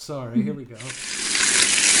Sorry, here we go.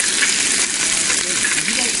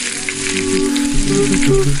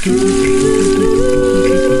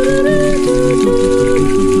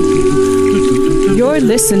 You're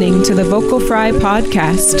listening to the Vocal Fry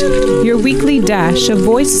Podcast, your weekly dash of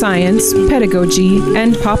voice science, pedagogy,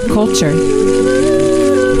 and pop culture.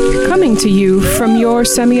 Coming to you from your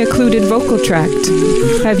semi-occluded vocal tract.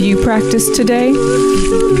 Have you practiced today?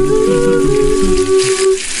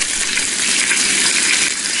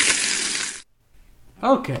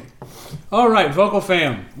 Okay. All right, Vocal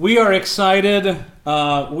Fam. We are excited.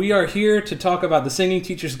 We are here to talk about the Singing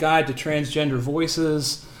Teacher's Guide to Transgender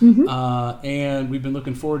Voices. And we've been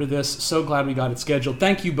looking forward to this. So glad we got it scheduled.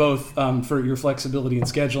 Thank you both for your flexibility in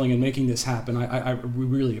scheduling and making this happen. We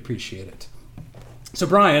really appreciate it. So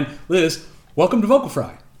Brian, Liz, welcome to Vocal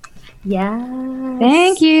Fry. Yeah.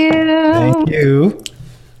 Thank you. Thank you.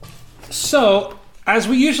 So, as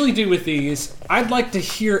we usually do with these, I'd like to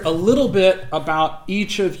hear a little bit about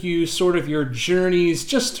each of you, sort of your journeys,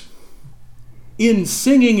 just in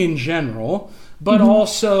singing in general, but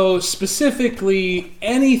also specifically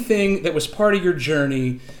anything that was part of your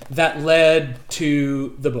journey that led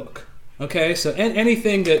to the book. Okay, so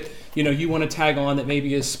anything that you want to tag on that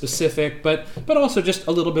maybe is specific, but also just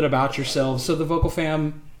a little bit about yourselves, so the Vocal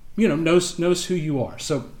Fam knows who you are.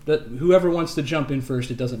 So that whoever wants to jump in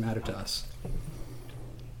first, it doesn't matter to us.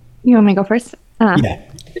 You want me to go first? Yeah.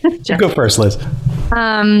 Go first, Liz.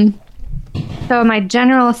 So my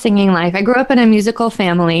general singing life, I grew up in a musical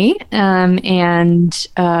family and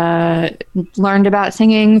learned about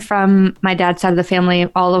singing from my dad's side of the family.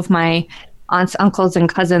 All of my aunts, uncles, and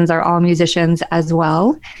cousins are all musicians as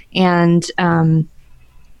well. And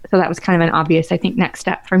so that was kind of an obvious, I think, next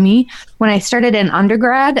step for me. When I started in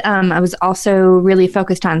undergrad, I was also really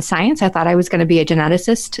focused on science. I thought I was going to be a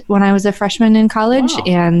geneticist when I was a freshman in college. Wow.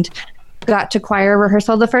 And got to choir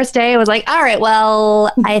rehearsal the first day. I was like, all right,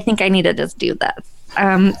 well, I think I need to just do this.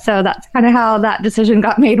 So that's kind of how that decision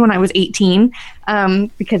got made when I was 18,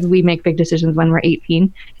 because we make big decisions when we're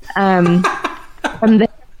 18.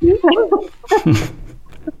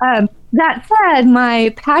 That said,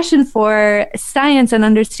 my passion for science and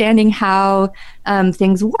understanding how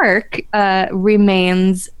things work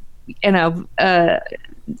remains,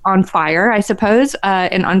 on fire, I suppose.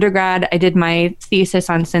 In undergrad, I did my thesis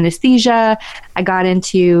on synesthesia. I got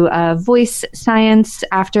into voice science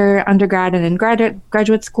after undergrad, and in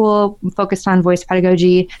graduate school, focused on voice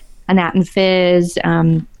pedagogy, anat and phys,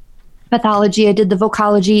 pathology. I did the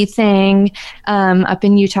vocology thing up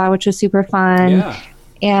in Utah, which was super fun. Yeah.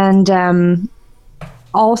 And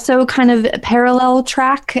also kind of parallel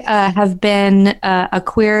track, have been a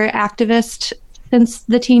queer activist since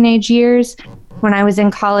the teenage years. When I was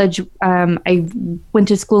in college, I went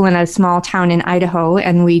to school in a small town in Idaho,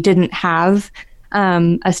 and we didn't have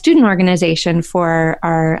a student organization for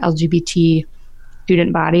our LGBT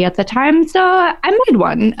student body at the time. So I made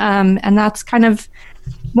one. And that's kind of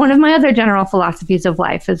one of my other general philosophies of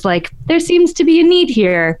life is like, there seems to be a need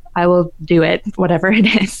here. I will do it, whatever it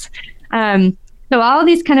is. So all of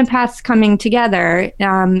these kind of paths coming together.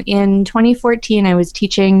 In 2014, I was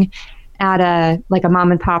teaching at a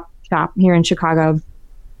mom and pop shop here in Chicago.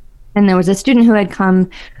 And there was a student who had come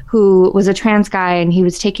who was a trans guy, and he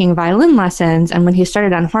was taking violin lessons. And when he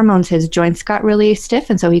started on hormones, his joints got really stiff,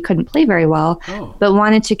 and so he couldn't play very well, but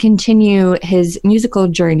wanted to continue his musical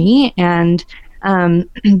journey. And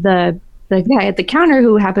the guy at the counter,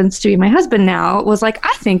 who happens to be my husband now, was like,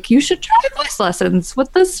 I think you should try voice lessons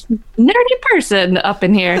with this nerdy person up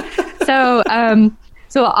in here. So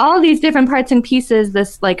all these different parts and pieces,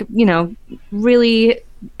 this really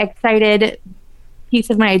excited piece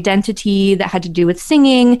of my identity that had to do with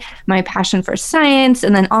singing, my passion for science,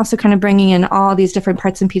 and then also kind of bringing in all these different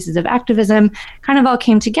parts and pieces of activism kind of all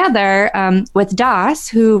came together with Das,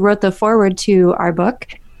 who wrote the foreword to our book.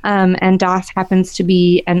 And Das happens to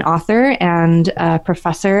be an author and a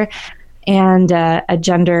professor and a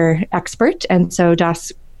gender expert. And so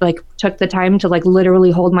Das took the time to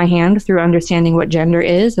literally hold my hand through understanding what gender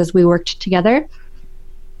is as we worked together.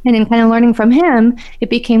 And in kind of learning from him, it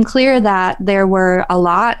became clear that there were a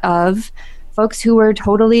lot of folks who were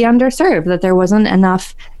totally underserved, that there wasn't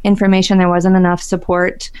enough information, there wasn't enough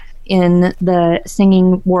support in the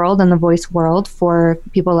singing world and the voice world for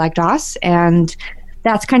people like Das. And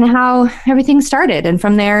that's kind of how everything started. And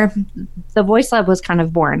from there, the Voice Lab was kind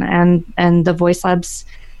of born. And the Voice Lab's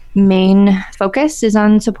main focus is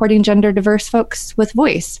on supporting gender diverse folks with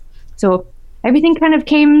voice. So everything kind of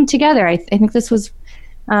came together. I think this was,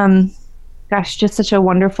 just such a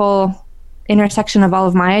wonderful intersection of all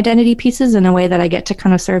of my identity pieces in a way that I get to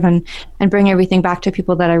kind of serve and bring everything back to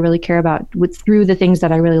people that I really care about through the things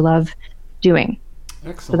that I really love doing.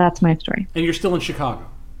 Excellent. So that's my story. And you're still in Chicago?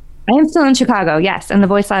 I am still in Chicago, yes. And the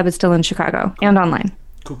Voice Lab is still in Chicago and online.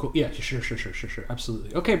 Cool. Yeah, sure.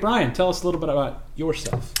 Absolutely. Okay, Brian, tell us a little bit about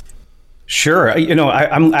yourself. Sure. I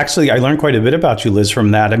learned quite a bit about you, Liz,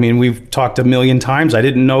 from that. I mean, we've talked a million times. I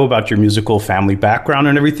didn't know about your musical family background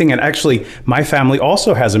and everything. And actually, my family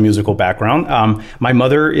also has a musical background. My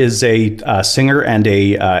mother is a singer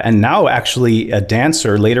and now actually a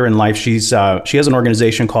dancer. Later in life, she has an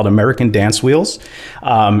organization called American Dance Wheels.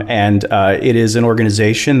 And it is an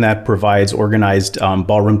organization that provides organized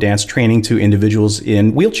ballroom dance training to individuals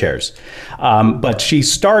in wheelchairs. But she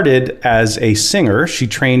started as a singer. She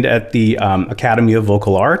trained at the Academy of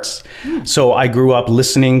Vocal Arts. So I grew up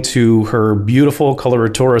listening to her beautiful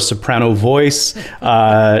coloratura soprano voice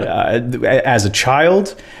as a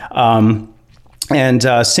child. And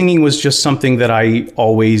singing was just something that I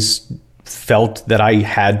always felt that I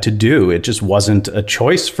had to do. It just wasn't a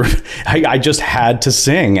choice for me. I just had to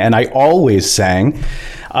sing, and I always sang.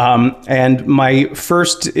 And my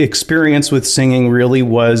first experience with singing really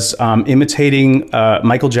was imitating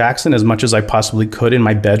Michael Jackson as much as I possibly could in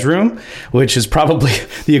my bedroom, which is probably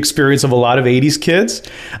the experience of a lot of 80s kids.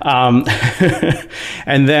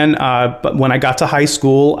 And then but when I got to high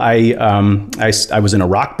school, I was in a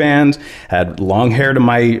rock band, had long hair to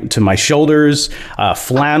my shoulders,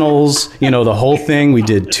 flannels, the whole thing. We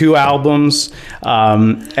did 2 albums,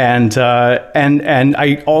 and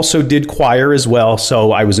I also did choir as well.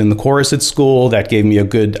 So I was in the chorus at school. That gave me a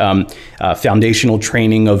good foundational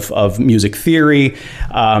training of music theory,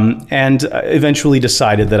 and eventually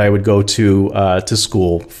decided that I would go to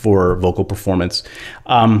school for vocal performance.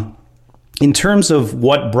 In terms of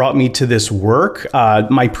what brought me to this work,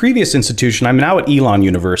 my previous institution, I'm now at Elon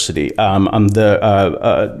University. I'm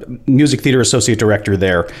the music theater associate director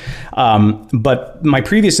there. But my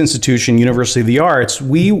previous institution, University of the Arts,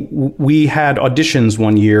 we had auditions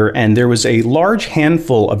one year, and there was a large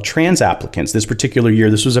handful of trans applicants this particular year.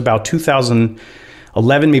 This was about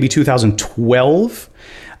 2011, maybe 2012.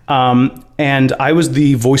 And I was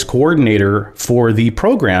the voice coordinator for the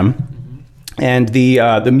program. And the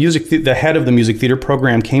head of the music theater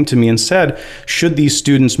program came to me and said, should these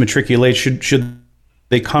students matriculate, should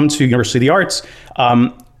they come to University of the Arts,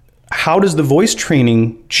 how does the voice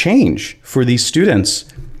training change for these students?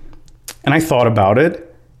 And I thought about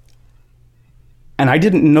it, and I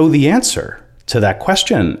didn't know the answer to that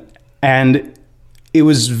question. And it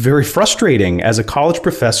was very frustrating. As a college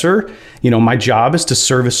professor, my job is to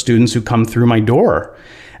service students who come through my door.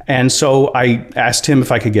 And so I asked him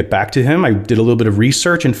if I could get back to him. I did a little bit of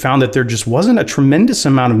research and found that there just wasn't a tremendous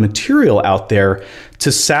amount of material out there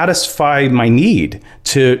to satisfy my need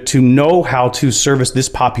to know how to service this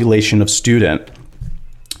population of student.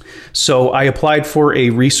 So I applied for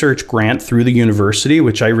a research grant through the university,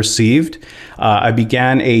 which I received. I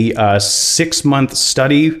began a 6-month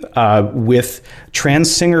study with trans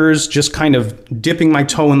singers, just kind of dipping my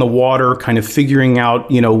toe in the water, kind of figuring out,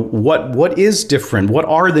 what is different? What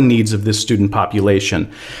are the needs of this student population?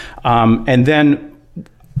 And then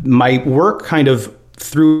my work kind of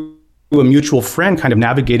through a mutual friend kind of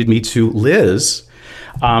navigated me to Liz.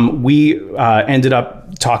 We ended up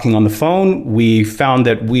talking on the phone. We found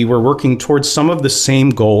that we were working towards some of the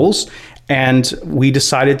same goals, and we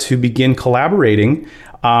decided to begin collaborating,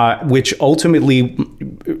 which ultimately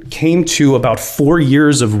came to about 4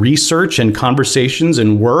 years of research and conversations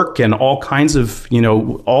and work and all kinds of,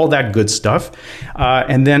 all that good stuff.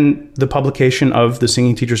 And then the publication of The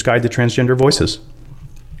Singing Teacher's Guide to Transgender Voices.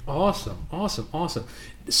 Awesome.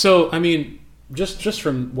 So, I mean, just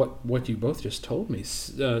from what you both just told me,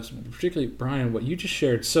 particularly Brian, what you just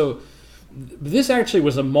shared. So this actually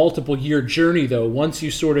was a multiple year journey, though, once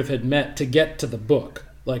you sort of had met to get to the book.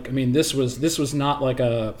 Like, I mean, this was not like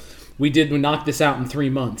we knock this out in 3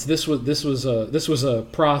 months. This was a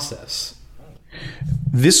process.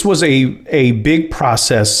 This was a big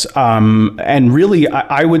process, and really,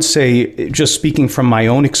 I would say, just speaking from my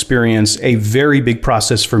own experience, a very big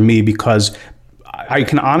process for me, because I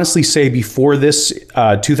can honestly say before this,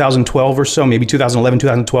 2012 or so, maybe 2011,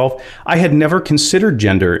 2012, I had never considered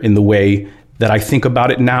gender in the way that I think about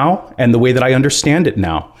it now and the way that I understand it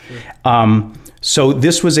now. Sure. So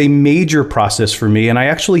this was a major process for me. And I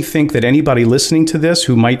actually think that anybody listening to this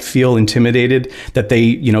who might feel intimidated, that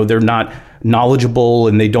they're not knowledgeable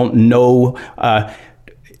and they don't know,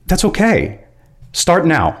 that's okay. Start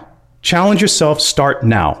now. Challenge yourself, start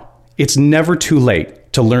now. It's never too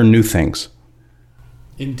late to learn new things.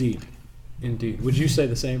 Indeed. Would you say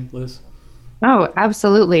the same, Liz? Oh,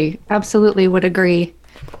 absolutely. Absolutely would agree.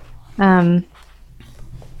 And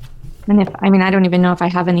I don't even know if I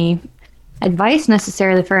have any advice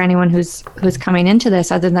necessarily for anyone who's coming into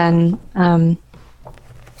this other than,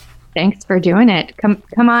 thanks for doing it.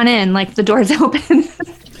 Come on in, like the door's open.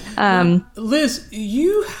 Liz,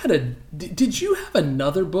 did you have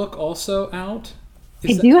another book also out?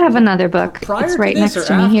 I do have another book. It's right next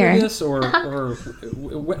to me here. This, or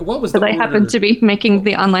what was the order? I happen to be making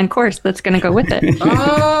the online course that's going to go with it.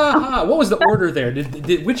 What was the order there?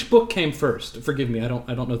 Did which book came first? Forgive me, I don't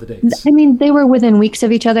know the dates. I mean, they were within weeks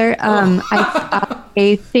of each other.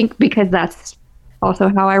 I think because that's also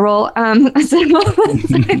how I roll. I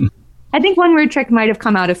think One Word Trick might have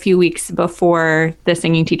come out a few weeks before the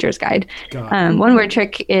Singing Teacher's Guide. One Word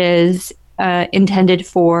Trick is intended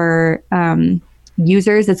for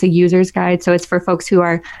users. It's a user's guide, so it's for folks who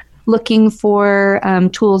are looking for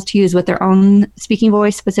tools to use with their own speaking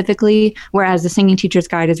voice specifically, whereas the Singing Teacher's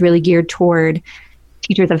Guide is really geared toward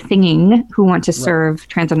teachers of singing who want to serve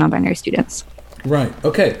trans and non-binary students. Right.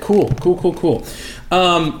 Okay. Cool.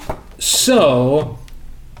 So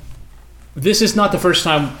this is not the first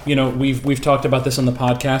time we've talked about this on the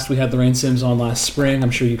podcast. We had Lorraine Sims on last spring.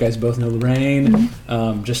 I'm sure you guys both know Lorraine.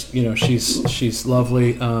 Mm-hmm. She's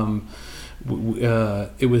lovely.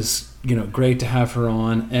 It was great to have her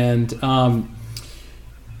on, and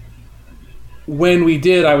when we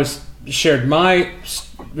did, I shared my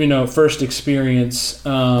first experience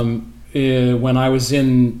when I was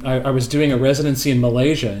doing a residency in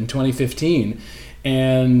Malaysia in 2015,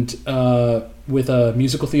 and with a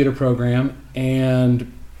musical theater program,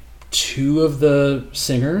 and two of the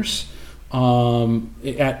singers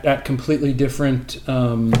at completely different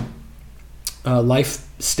life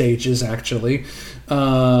stages actually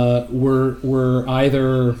were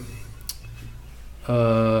either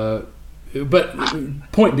but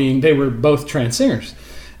point being they were both trans singers,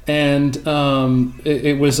 and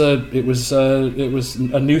it was a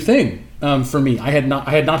new thing for me. I had not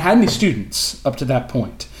had any students up to that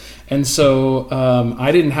point, and so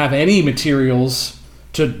I didn't have any materials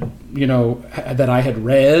to that I had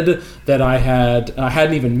read, that I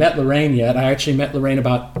hadn't even met Lorraine yet. I actually met Lorraine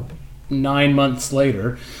about 9 months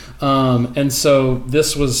later, and so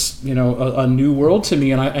this was a new world to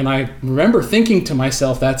me, and I remember thinking to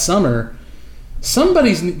myself that summer,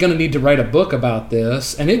 somebody's going to need to write a book about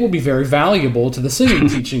this, and it will be very valuable to the singing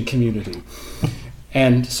teaching community.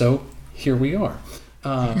 And so here we are.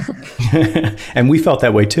 And we felt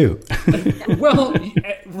that way too. Well,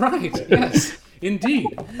 right, yes, indeed.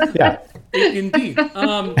 Yeah. Indeed.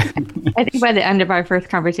 I think by the end of our first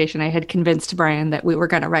conversation, I had convinced Brian that we were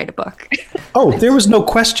going to write a book. Oh, there was no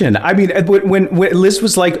question. I mean, when Liz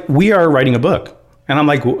was like, "We are writing a book," and I'm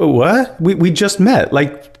like, "What? We just met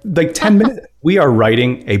like 10 minutes. We are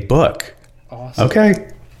writing a book." Awesome. Okay.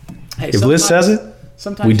 Hey, if Liz says it,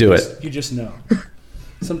 we do it. You just know.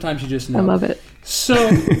 Sometimes you just know. I love it. So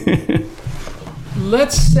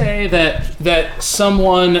let's say that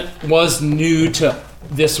someone was new to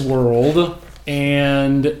this world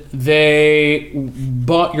and they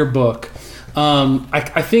bought your book.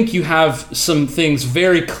 I think you have some things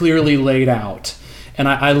very clearly laid out, and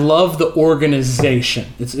I love the organization.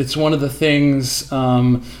 It's one of the things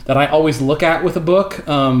that I always look at with a book,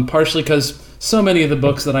 partially because so many of the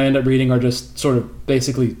books that I end up reading are just sort of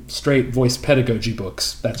basically straight voice pedagogy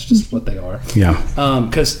books. That's just what they are. Yeah.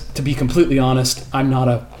 Because to be completely honest, I'm not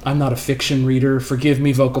a fiction reader. Forgive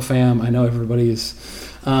me, Vocal Fam. I know everybody is.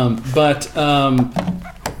 But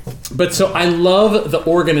so I love the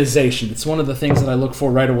organization. It's one of the things that I look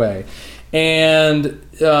for right away. And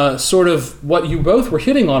sort of what you both were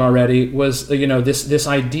hitting on already was this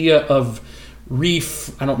idea of I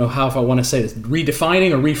don't know how if I want to say this,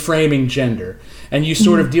 redefining or reframing gender. And you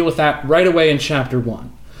sort of deal with that right away in chapter 1.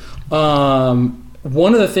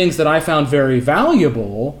 One of the things that I found very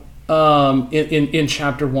valuable in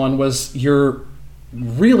chapter 1 was your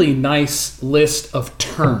really nice list of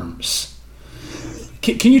terms.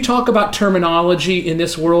 Can you talk about terminology in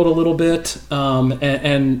this world a little bit,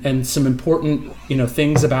 and some important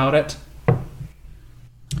things about it?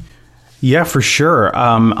 Yeah, for sure.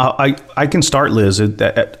 I can start, Liz.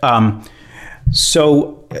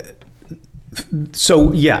 So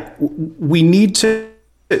yeah, we need to.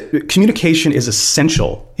 Communication is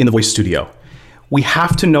essential in the voice studio. We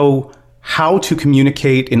have to know how to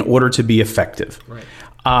communicate in order to be effective. Right.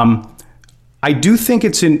 I do think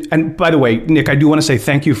it's and by the way, Nick, I do want to say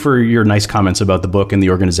thank you for your nice comments about the book and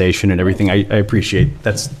the organization and everything. I appreciate.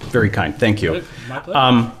 That's very kind. Thank you. My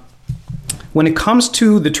pleasure. When it comes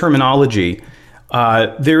to the terminology,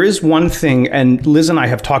 there is one thing, and Liz and I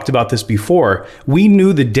have talked about this before. We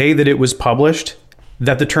knew the day that it was published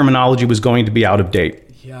that the terminology was going to be out of date.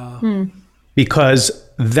 Yeah. Because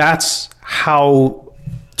that's how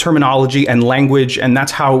terminology and language, and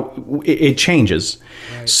that's how it changes.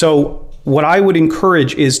 Right. So what I would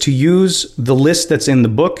encourage is to use the list that's in the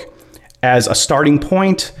book as a starting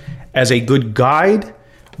point, as a good guide,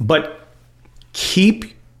 but keep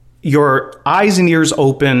your eyes and ears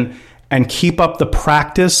open and keep up the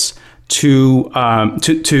practice to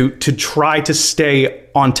try to stay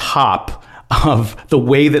on top of the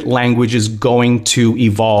way that language is going to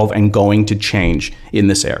evolve and going to change in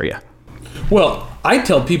this area. Well, I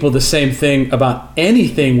tell people the same thing about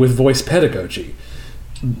anything with voice pedagogy.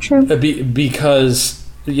 True. Because,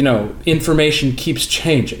 information keeps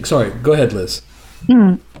changing. Sorry, go ahead, Liz.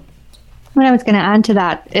 What I was going to add to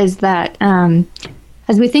that is that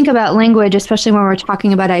as we think about language, especially when we're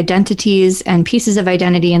talking about identities and pieces of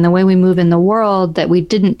identity and the way we move in the world that we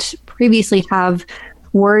didn't previously have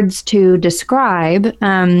words to describe,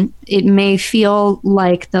 it may feel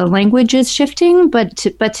like the language is shifting, but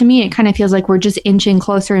to me, it kind of feels like we're just inching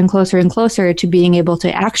closer and closer and closer to being able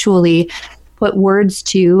to actually put words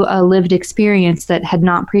to a lived experience that had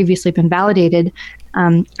not previously been validated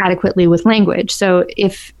adequately with language. So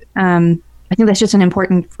if I think that's just an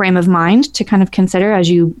important frame of mind to kind of consider as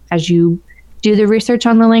you do the research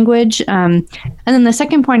on the language. And then the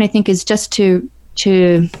second point, I think, is just to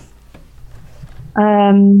keep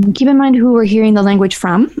in mind who we're hearing the language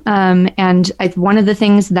from. And one of the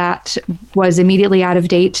things that was immediately out of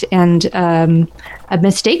date and a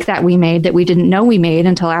mistake that we made that we didn't know we made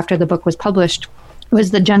until after the book was published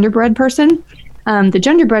was the genderbread person. The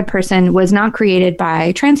genderbread person was not created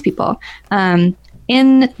by trans people.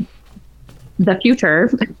 In the future,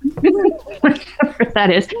 whatever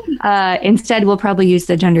that is, instead we'll probably use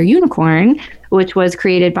the gender unicorn, which was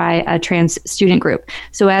created by a trans student group.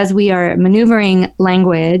 So as we are maneuvering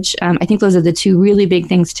language, I think those are the two really big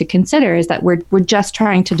things to consider, is that we're just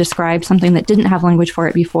trying to describe something that didn't have language for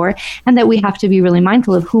it before, and that we have to be really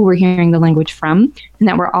mindful of who we're hearing the language from, and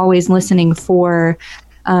that we're always listening for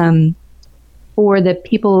the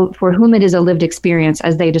people for whom it is a lived experience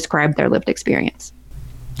as they describe their lived experience.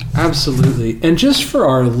 Absolutely. And just for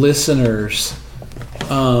our listeners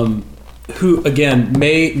who, again,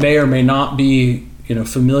 may or may not be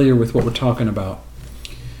familiar with what we're talking about,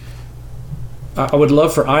 I would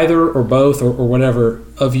love for either or both or whatever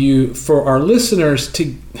of you, for our listeners,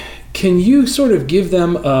 can you sort of give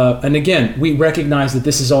them, and again, we recognize that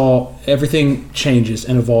this is everything changes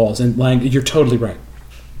and evolves, and you're totally right.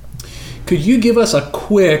 Could you give us a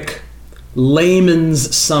quick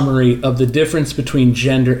layman's summary of the difference between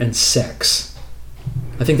gender and sex?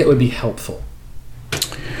 I think that would be helpful.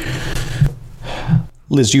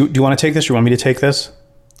 Liz, do you want to take this? Or you want me to take this?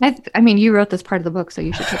 I mean, you wrote this part of the book, so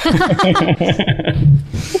you should take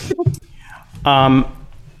it.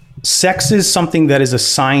 Sex is something that is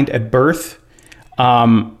assigned at birth.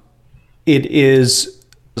 It is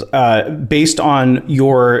based on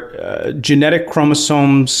your genetic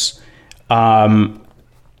chromosomes,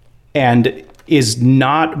 and is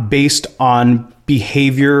not based on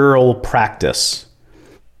behavioral practice.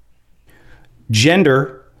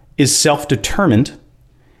 Gender is self-determined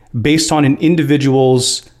based on an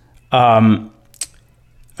individual's behavioral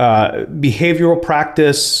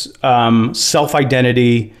practice,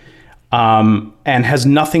 self-identity, and has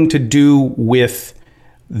nothing to do with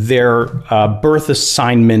their birth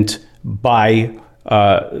assignment by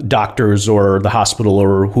doctors or the hospital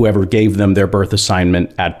or whoever gave them their birth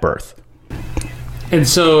assignment at birth. And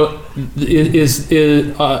so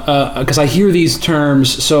because I hear these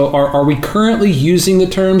terms, so are we currently using the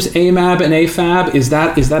terms AMAB and AFAB? Is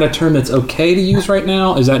that a term that's okay to use right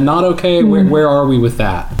now? Is that not okay? Where are we with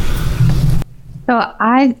that? So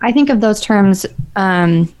I think of those terms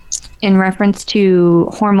in reference to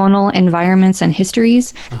hormonal environments and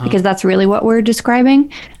histories, because that's really what we're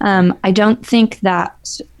describing. I don't think that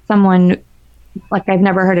someone, like, I've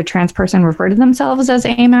never heard a trans person refer to themselves as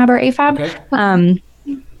AMAB or AFAB. Okay.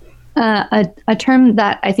 A term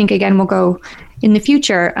that I think, again, will go in the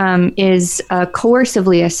future is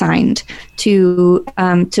coercively assigned to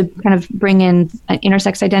kind of bring in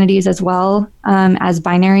intersex identities as well as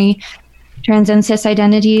binary trans and cis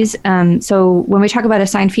identities. So when we talk about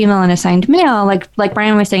assigned female and assigned male, like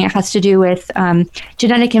Brian was saying, it has to do with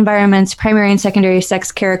genetic environments, primary and secondary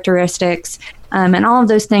sex characteristics, and all of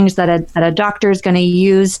those things that a doctor is going to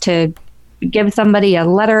use to give somebody a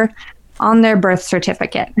letter on their birth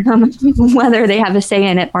certificate, whether they have a say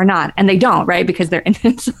in it or not. And they don't, right? Because they're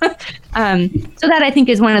infants. So that, I think,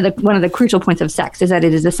 is one of the crucial points of sex, is that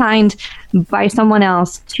it is assigned by someone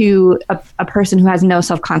else to a person who has no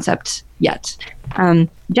self-concept yet.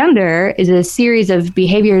 Gender is a series of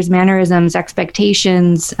behaviors, mannerisms,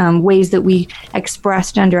 expectations, ways that we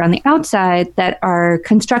express gender on the outside that are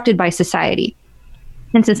constructed by society.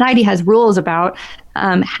 And society has rules about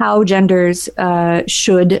how genders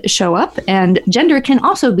should show up, and gender can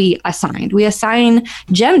also be assigned. We assign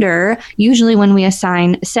gender usually when we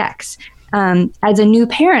assign sex. As a new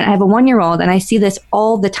parent, I have a 1-year-old, and I see this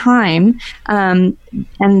all the time, and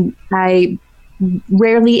I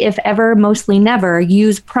rarely, if ever, mostly never,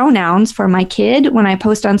 use pronouns for my kid when I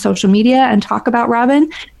post on social media and talk about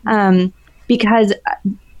Robin, because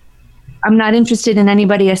I'm not interested in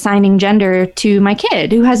anybody assigning gender to my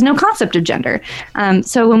kid who has no concept of gender.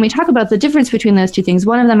 So when we talk about the difference between those two things,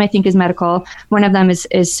 one of them I think is medical, one of them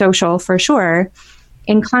is social for sure.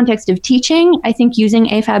 In context of teaching, I think using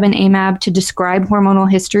AFAB and AMAB to describe hormonal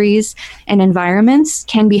histories and environments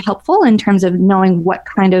can be helpful in terms of knowing what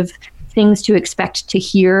kind of things to expect to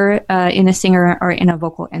hear in a singer or in a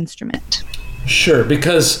vocal instrument. Sure,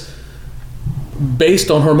 because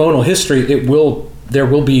based on hormonal history, there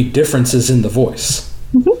will be differences in the voice.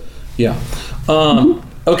 Mm-hmm. Yeah.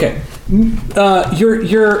 Okay.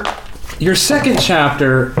 Your second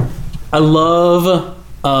chapter, I love.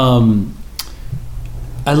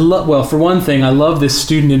 Well, for one thing, I love this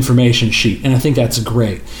student information sheet, and I think that's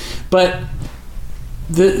great. But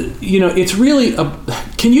it's really.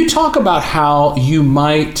 Can you talk about how you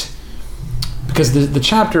might? Because the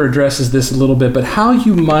chapter addresses this a little bit, but how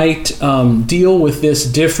you might deal with this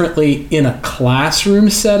differently in a classroom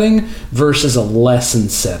setting versus a lesson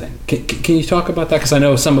setting. Can you talk about that? Because I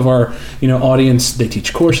know some of our audience, they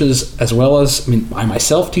teach courses as well as, I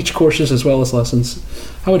myself teach courses as well as lessons.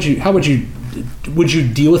 Would you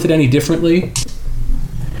deal with it any differently?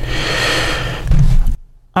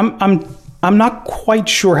 I'm not quite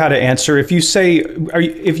sure how to answer.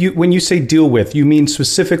 When you say deal with, you mean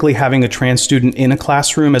specifically having a trans student in a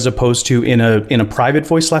classroom as opposed to in a private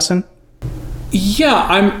voice lesson? Yeah,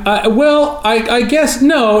 I guess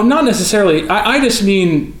no, not necessarily. I just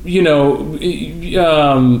mean, in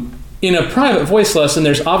a private voice lesson,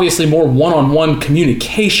 there's obviously more one-on-one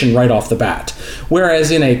communication right off the bat, whereas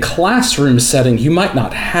in a classroom setting, you might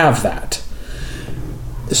not have that.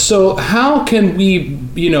 So how can we,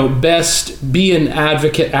 best be an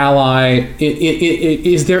advocate ally?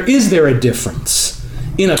 Is there a difference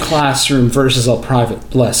in a classroom versus a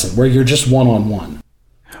private lesson where you're just one-on-one?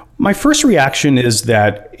 My first reaction is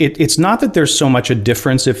that it's not that there's so much a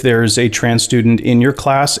difference if there's a trans student in your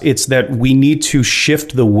class. It's that we need to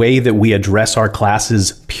shift the way that we address our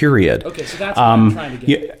classes, period. Okay, so that's what I'm trying to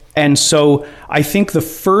get at. And so I think the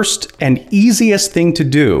first and easiest thing to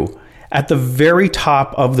do at the very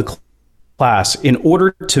top of the class, in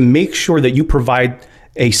order to make sure that you provide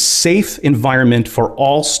a safe environment for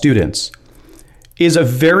all students, is a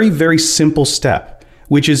very, very simple step,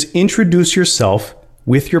 which is introduce yourself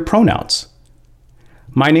with your pronouns.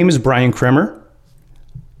 My name is Brian Kremer.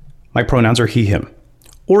 My pronouns are he, him.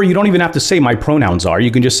 Or you don't even have to say my pronouns are.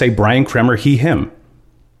 You can just say Brian Kremer, he, him.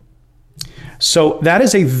 So that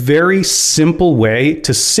is a very simple way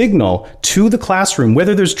to signal to the classroom,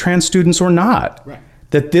 whether there's trans students or not, right,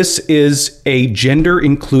 that this is a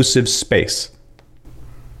gender-inclusive space.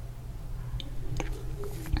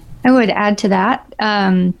 I would add to that,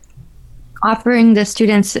 offering the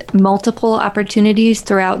students multiple opportunities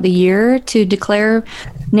throughout the year to declare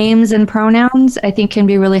names and pronouns, I think can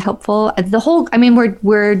be really helpful.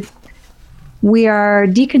 We are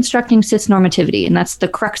deconstructing cisnormativity, and that's the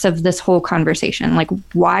crux of this whole conversation. Like,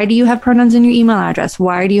 why do you have pronouns in your email address?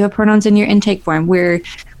 Why do you have pronouns in your intake form? We're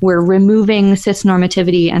removing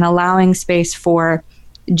cisnormativity and allowing space for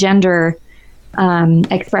gender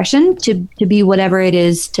expression to be whatever it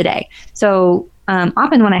is today. So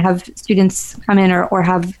often when I have students come in or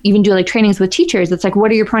have even do like trainings with teachers, it's like,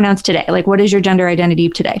 what are your pronouns today? Like, what is your gender identity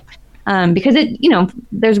today? Because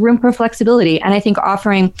there's room for flexibility. And I think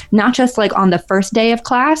offering not just like on the first day of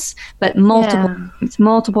class, but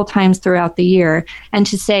multiple times throughout the year. And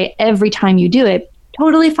to say every time you do it,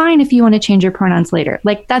 totally fine if you want to change your pronouns later.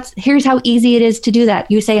 Like here's how easy it is to do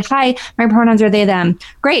that. You say, hi, my pronouns are they, them.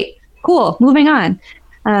 Great, cool, moving on.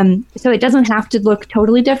 So it doesn't have to look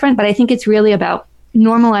totally different, but I think it's really about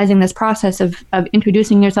normalizing this process of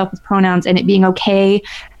introducing yourself with pronouns and it being okay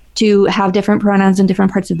to have different pronouns in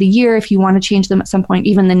different parts of the year if you want to change them at some point,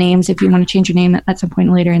 even the names if you want to change your name at some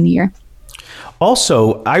point later in the year.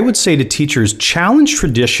 Also, I would say to teachers, challenge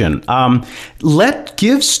tradition.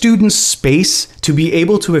 Give students space to be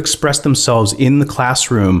able to express themselves in the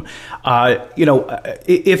classroom.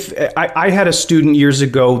 If I had a student years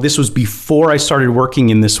ago, this was before I started working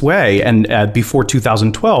in this way, and before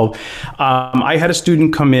 2012, I had a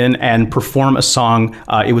student come in and perform a song.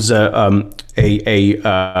 It was a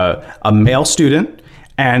male student,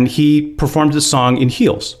 and he performed the song in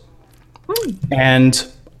heels. And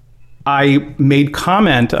I made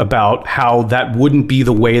comment about how that wouldn't be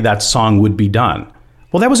the way that song would be done.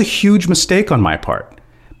 Well, that was a huge mistake on my part,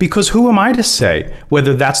 because who am I to say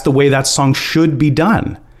whether that's the way that song should be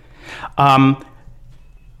done?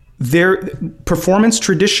 Their performance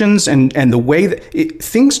traditions and the way that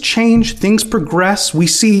things change, things progress. We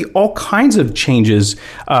see all kinds of changes,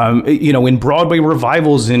 in Broadway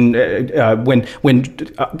revivals, and when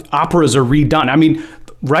operas are redone. I mean,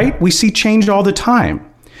 right? We see change all the time.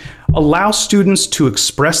 Allow students to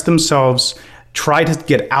express themselves. Try to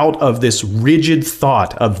get out of this rigid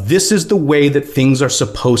thought of this is the way that things are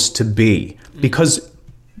supposed to be, because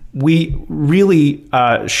we really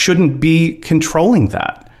shouldn't be controlling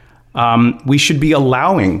that. We should be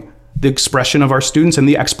allowing the expression of our students and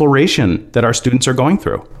the exploration that our students are going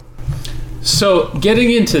through. So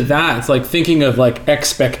getting into that, it's like thinking of like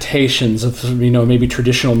expectations of, maybe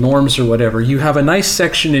traditional norms or whatever. You have a nice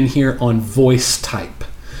section in here on voice type.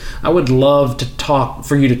 I would love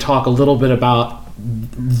for you to talk a little bit about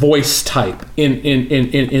voice type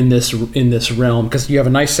in this realm, because you have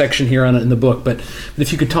a nice section here on it in the book, but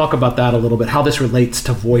if you could talk about that a little bit, how this relates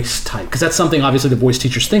to voice type, because that's something obviously the voice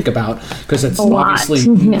teachers think about, because it's obviously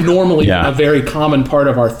normally a very common part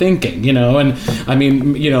of our thinking, and I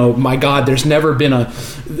mean, my God, there's never been a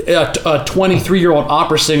 23-year-old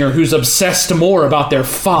opera singer who's obsessed more about their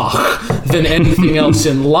Fach than anything else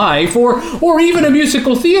in life, or even a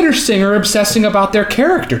musical theater singer obsessing about their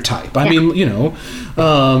character type. I mean,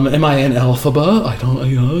 am I an Elphaba? I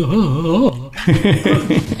don't.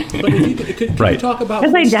 But if you could you talk about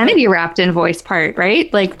there's identity wrapped in voice part,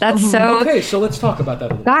 right? Like that's so. Okay, so let's talk about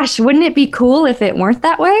that a little. Gosh, wouldn't it be cool if it weren't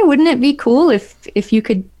that way? Wouldn't it be cool if you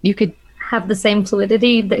could have the same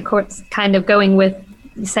fluidity that court's kind of going with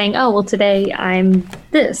saying, oh well, today I'm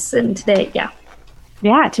this, and today,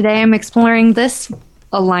 today I'm exploring this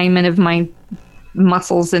alignment of my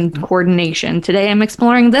muscles and coordination. Today I'm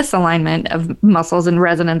exploring this alignment of muscles and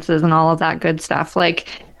resonances and all of that good stuff.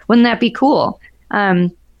 Like, wouldn't that be cool? I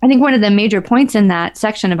think one of the major points in that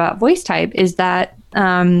section about voice type is that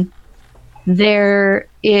there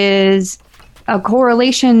is a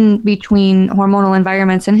correlation between hormonal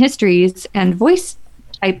environments and histories and voice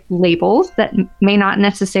type labels that may not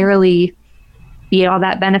necessarily be all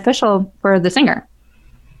that beneficial for the singer.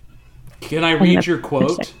 Can I read your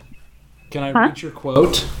quote? Read your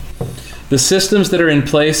quote? The systems that are in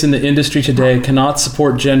place in the industry today cannot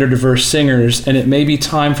support gender diverse singers, and it may be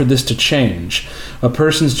time for this to change. A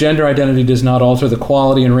person's gender identity does not alter the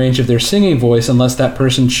quality and range of their singing voice unless that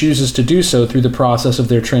person chooses to do so through the process of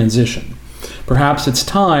their transition. Perhaps it's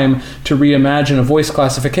time to reimagine a voice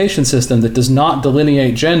classification system that does not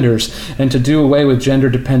delineate genders and to do away with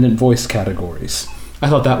gender-dependent voice categories. I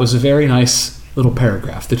thought that was a very nice little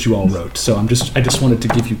paragraph that you all wrote. So I just wanted to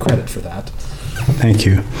give you credit for that. Thank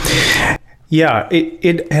you. Yeah,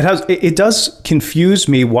 it does confuse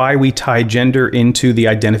me why we tie gender into the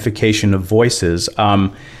identification of voices.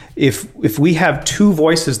 If we have two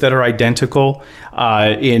voices that are identical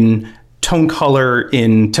in tone color,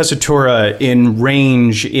 in tessitura, in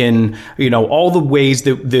range, in all the ways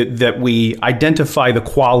that we identify the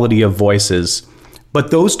quality of voices, but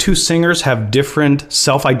those two singers have different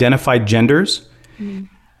self-identified genders,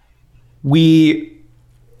 we,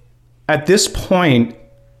 at this point,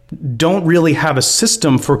 don't really have a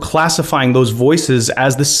system for classifying those voices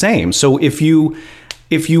as the same. So if you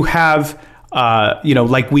have,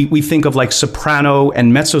 like we think of like soprano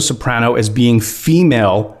and mezzo-soprano as being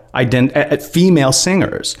female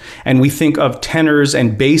singers, and we think of tenors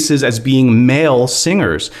and basses as being male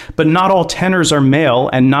singers, but not all tenors are male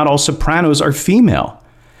and not all sopranos are female.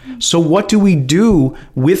 So what do we do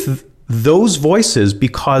with those voices,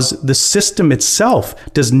 because the system itself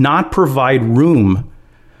does not provide room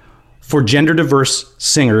for gender diverse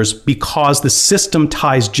singers, because the system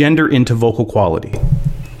ties gender into vocal quality?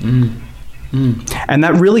 And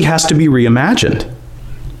that really has to be reimagined.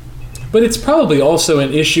 But it's probably also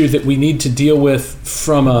an issue that we need to deal with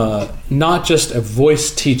from not just a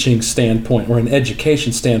voice teaching standpoint or an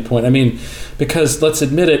education standpoint. I mean, because let's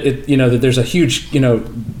admit it, that there's a huge,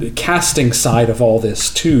 casting side of all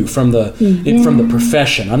this too, from the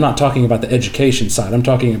profession. I'm not talking about the education side. I'm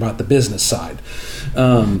talking about the business side.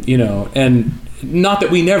 And not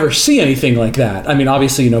that we never see anything like that. I mean,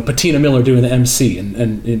 obviously, Patina Miller doing the MC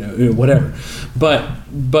and whatever. But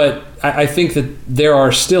I think that there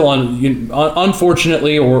are still,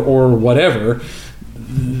 unfortunately or whatever,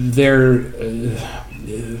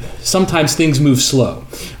 sometimes things move slow,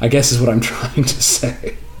 I guess is what I'm trying to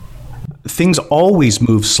say. Things always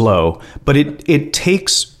move slow, but it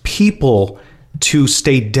takes people to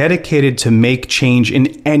stay dedicated to make change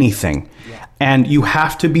in anything. Yeah. And you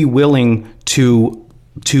have to be willing to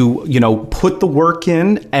put the work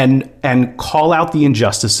in and call out the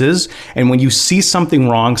injustices. And when you see something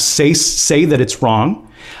wrong, say that it's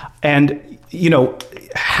wrong. And,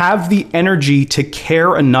 have the energy to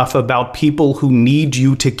care enough about people who need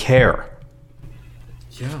you to care.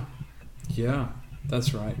 Yeah,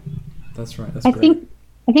 that's right. That's I great.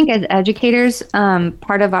 I think as educators,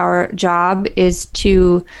 part of our job is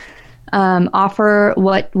to offer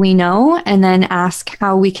what we know and then ask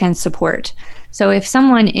how we can support. So if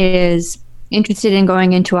someone is interested in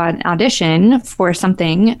going into an audition for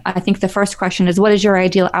something, I think the first question is, what is your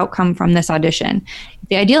ideal outcome from this audition?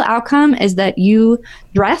 The ideal outcome is that you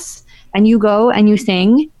dress and you go and you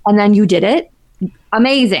sing and then you did it.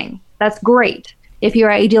 Amazing. That's great. If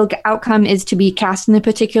your ideal outcome is to be cast in a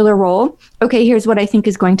particular role, okay, here's what I think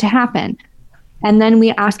is going to happen. And then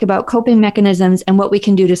we ask about coping mechanisms and what we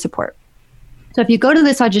can do to support. So if you go to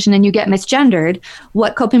this audition and you get misgendered,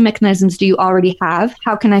 what coping mechanisms do you already have?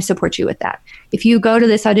 How can I support you with that? If you go to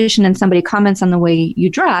this audition and somebody comments on the way you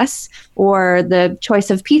dress or the choice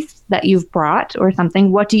of piece that you've brought or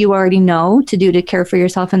something, what do you already know to do to care for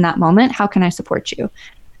yourself in that moment? How can I support you?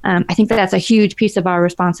 I think that's a huge piece of our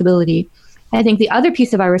responsibility. I think the other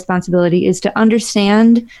piece of our responsibility is to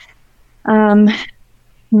understand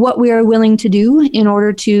what we are willing to do in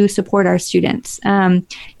order to support our students.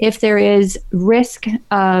 If there is risk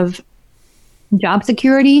of job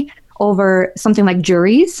security over something like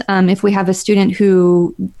juries, if we have a student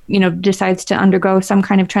who, decides to undergo some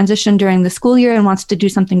kind of transition during the school year and wants to do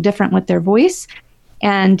something different with their voice,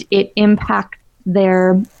 and it impacts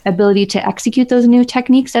their ability to execute those new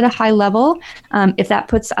techniques at a high level, if that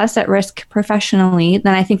puts us at risk professionally,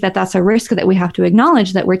 then I think that that's a risk that we have to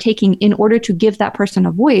acknowledge that we're taking in order to give that person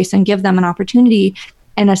a voice and give them an opportunity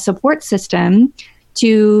and a support system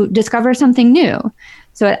to discover something new.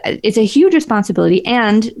 So it's a huge responsibility.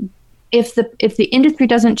 And if the industry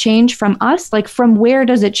doesn't change from us, like from where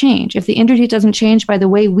does it change? If the industry doesn't change by the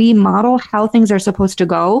way we model how things are supposed to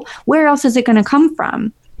go, where else is it going to come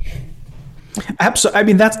from? Absolutely. I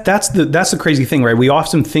mean, that's the crazy thing, right? We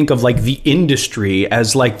often think of like the industry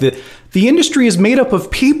as like the industry is made up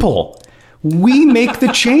of people. We make the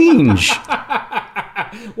change.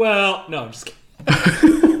 Well, no, I'm just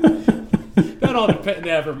kidding. That all depends.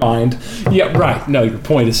 Never mind. Yeah, right. No, your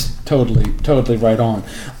point is totally right on.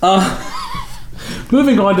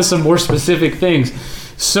 Moving on to some more specific things.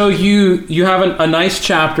 So you have a nice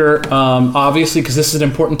chapter, obviously, because this is an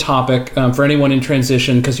important topic for anyone in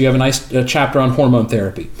transition, because you have a nice chapter on hormone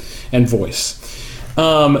therapy and voice.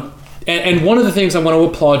 And one of the things I want to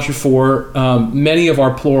applaud you for, many of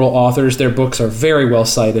our plural authors, their books are very well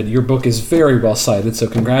cited. Your book is very well cited, so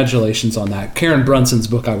congratulations on that. Karen Brunson's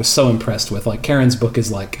book I was so impressed with. Like, Karen's book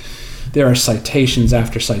is like, there are citations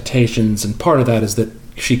after citations, and part of that is that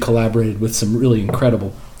she collaborated with some really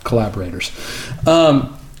incredible collaborators.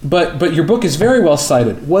 But your book is very well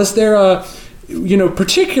cited. Was there a,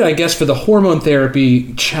 particularly, I guess, for the hormone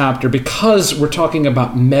therapy chapter, because we're talking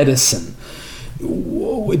about medicine,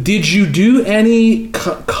 did you do any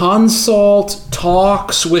consult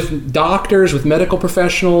talks with doctors, with medical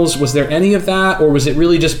professionals? Was there any of that, or was it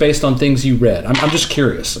really just based on things you read? I'm just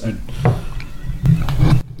curious.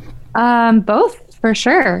 Both. For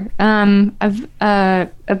sure. I've a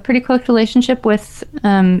pretty close relationship with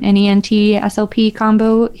an ENT SLP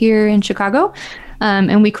combo here in Chicago,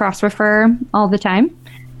 and we cross-refer all the time.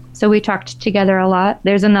 So we talked together a lot.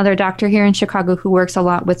 There's another doctor here in Chicago who works a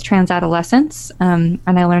lot with trans adolescents, and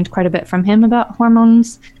I learned quite a bit from him about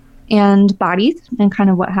hormones and bodies and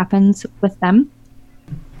kind of what happens with them.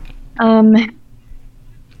 Other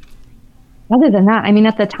than that, I mean,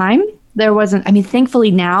 at the time, there wasn't,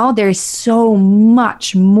 thankfully now there's so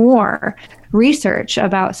much more research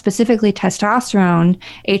about specifically testosterone,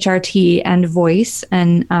 HRT, and voice,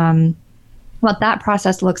 and what that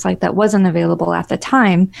process looks like that wasn't available at the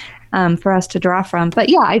time for us to draw from. But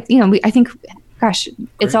yeah, I think, gosh,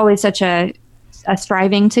 it's always such a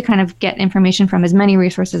striving to kind of get information from as many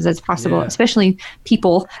resources as possible, especially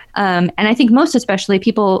people. And I think most especially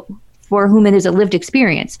people for whom it is a lived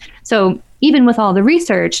experience. So even with all the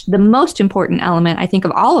research, the most important element, I think,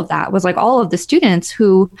 of all of that was like all of the students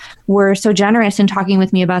who were so generous in talking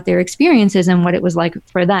with me about their experiences and what it was like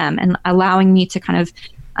for them, and allowing me to kind of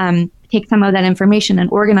take some of that information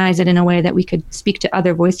and organize it in a way that we could speak to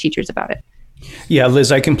other voice teachers about it. Yeah,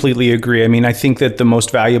 Liz, I completely agree. I mean, I think that the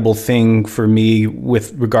most valuable thing for me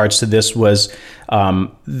with regards to this was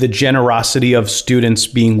the generosity of students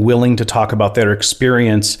being willing to talk about their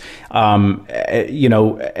experience, and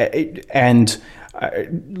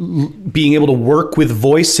being able to work with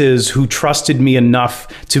voices who trusted me enough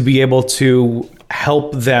to be able to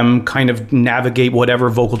help them kind of navigate whatever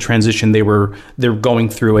vocal transition they're going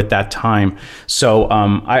through at that time. So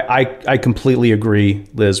I completely agree,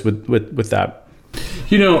 Liz, with that.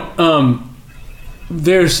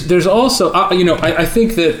 There's also I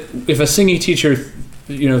think that if a singing teacher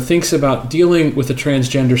thinks about dealing with a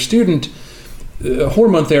transgender student,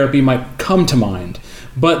 hormone therapy might come to mind.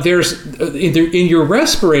 But there's in your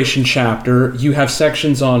respiration chapter, you have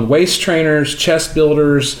sections on waist trainers, chest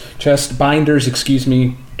binders,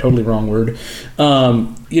 totally wrong word.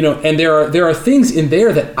 And there are things in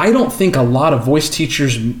there that I don't think a lot of voice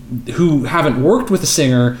teachers who haven't worked with a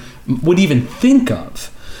singer would even think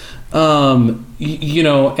of. And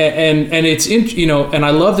it's and I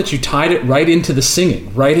love that you tied it right into the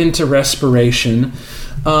singing, right into respiration.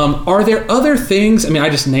 Are there other things? I mean, I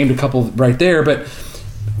just named a couple right there, but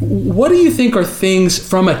what do you think are things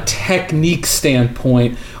from a technique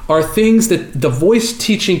standpoint, are things that the voice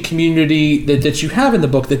teaching community that you have in the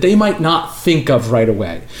book that they might not think of right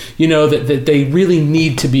away, that they really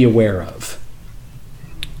need to be aware of?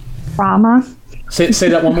 Trauma. Say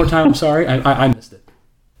that one more time. I'm sorry. I missed it.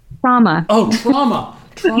 Trauma. Oh, trauma.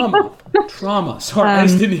 Sorry, I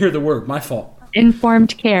just didn't hear the word. My fault.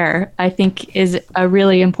 Informed care, I think, is a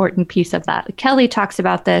really important piece of that. Kelly talks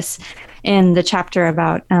about this in the chapter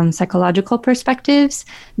about psychological perspectives,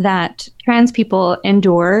 that trans people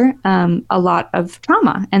endure a lot of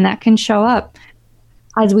trauma, and that can show up,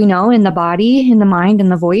 as we know, in the body, in the mind, in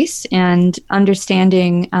the voice, and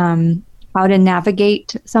understanding how to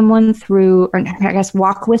navigate someone through, or I guess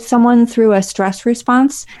walk with someone through a stress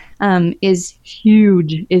response is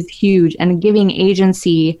huge, and giving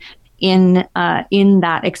agency in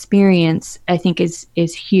that experience, I think is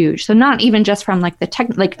huge. So not even just from like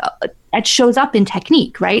the it shows up in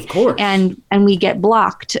technique, right? Of course. And we get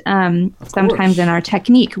blocked sometimes in our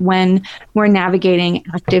technique when we're navigating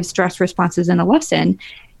active stress responses in a lesson.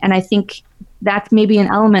 And I think that's maybe an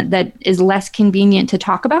element that is less convenient to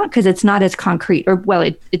talk about because it's not as concrete, or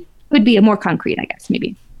it could be more concrete, I guess,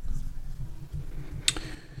 maybe.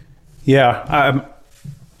 Yeah.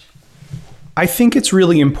 I think it's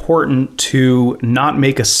really important to not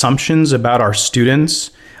make assumptions about our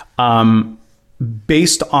students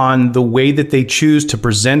based on the way that they choose to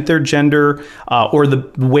present their gender or the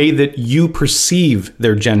way that you perceive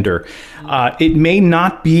their gender. It may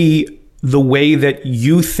not be the way that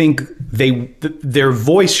you think their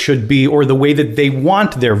voice should be, or the way that they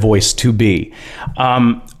want their voice to be.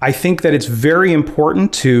 I think that it's very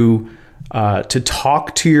important to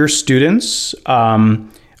talk to your students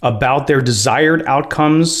about their desired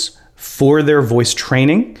outcomes for their voice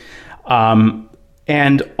training.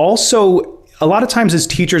 And also, a lot of times as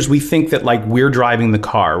teachers, we think that like we're driving the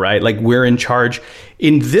car, right? Like we're in charge.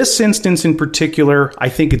 In this instance in particular, I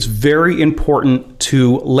think it's very important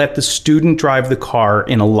to let the student drive the car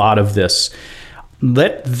in a lot of this.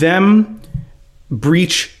 Let them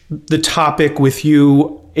breach the topic with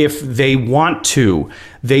you if they want to.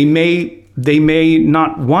 They may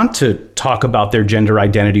not want to talk about their gender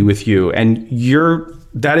identity with you, and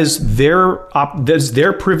that is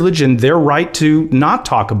their privilege and their right to not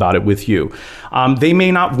talk about it with you. They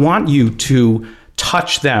may not want you to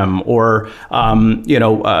touch them, or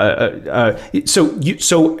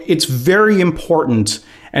so it's very important,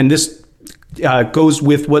 and this goes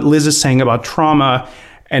with what Liz is saying about trauma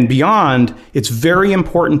and beyond. It's very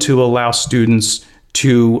important to allow students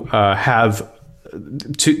to have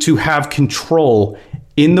control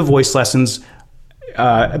in the voice lessons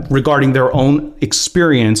regarding their own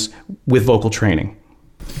experience with vocal training.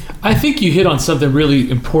 I think you hit on something really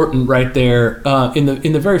important right there in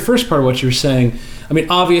the very first part of what you're saying. I mean,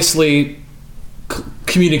 obviously,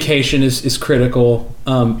 communication is critical,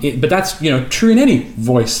 but that's true in any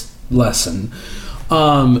voice lesson.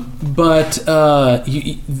 But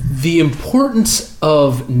the importance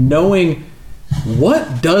of knowing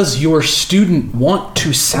what does your student want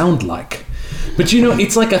to sound like. But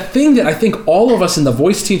it's like a thing that I think all of us in the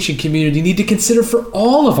voice teaching community need to consider for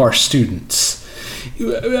all of our students.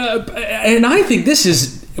 And I think this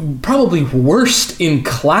is probably worst in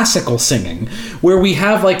classical singing, where we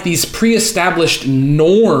have like these pre-established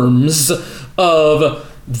norms of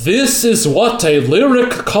this is what a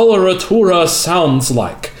lyric coloratura sounds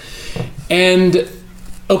like. And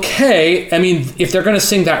okay, I mean, if they're going to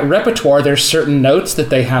sing that repertoire, there's certain notes that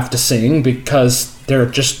they have to sing because they're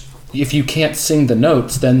just, if you can't sing the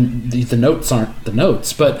notes, then the notes aren't the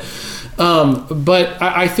notes. But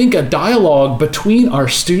I think a dialogue between our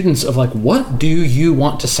students of like, what do you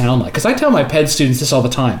want to sound like? Because I tell my PED students this all the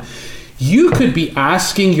time. You could be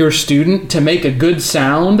asking your student to make a good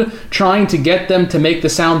sound, trying to get them to make the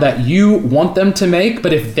sound that you want them to make.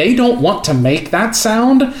 But if they don't want to make that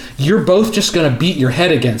sound, you're both just going to beat your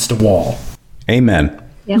head against a wall. Amen.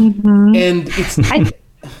 Yeah. Mm-hmm. And it's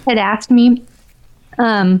had asked me,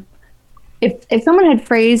 if someone had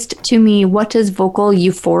phrased to me, what does vocal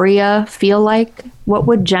euphoria feel like? What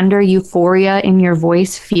would gender euphoria in your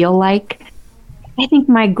voice feel like? I think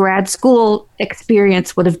my grad school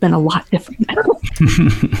experience would have been a lot different.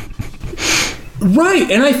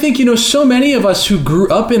 Right. And I think, so many of us who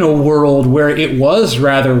grew up in a world where it was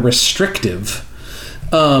rather restrictive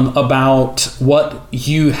about what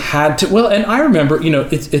you had to, well, and I remember,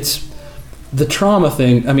 it's the trauma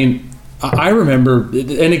thing. I mean, I remember,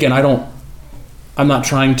 and again, I'm not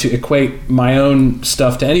trying to equate my own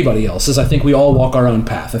stuff to anybody else's. I think we all walk our own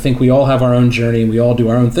path. I think we all have our own journey and we all do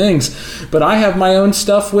our own things. But I have my own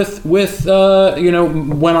stuff with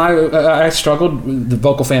when I struggled, the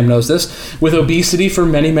vocal fam knows this, with obesity for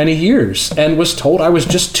many, many years and was told I was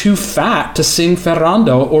just too fat to sing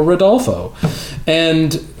Ferrando or Rodolfo.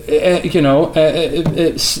 And,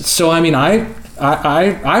 so, I mean,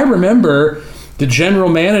 I remember the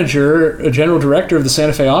general director of the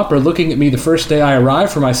Santa Fe Opera looking at me the first day I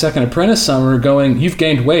arrived for my second apprentice summer going, "You've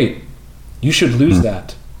gained weight. You should lose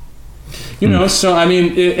that." So I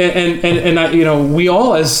mean, and we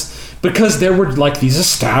all because there were like these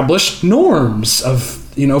established norms of,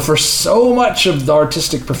 for so much of the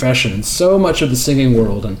artistic profession and so much of the singing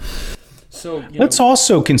world. And so let's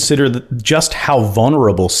also consider just how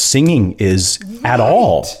vulnerable singing is at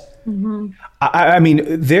all. Mm-hmm. I mean,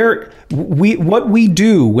 what we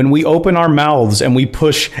do when we open our mouths and we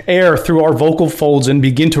push air through our vocal folds and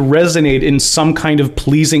begin to resonate in some kind of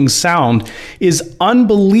pleasing sound is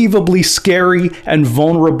unbelievably scary and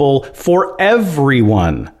vulnerable for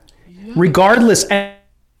everyone, regardless. And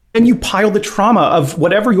you pile the trauma of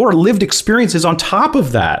whatever your lived experience is on top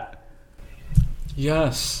of that.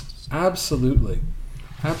 Yes, absolutely.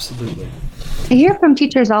 Absolutely. I hear from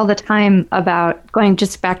teachers all the time about going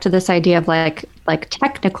just back to this idea of like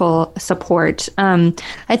technical support.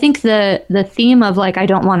 I think the theme of I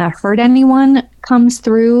don't want to hurt anyone comes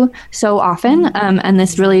through so often, and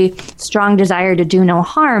this really strong desire to do no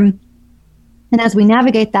harm. And as we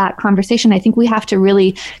navigate that conversation, I think we have to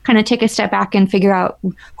really kind of take a step back and figure out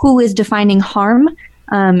who is defining harm.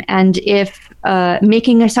 And if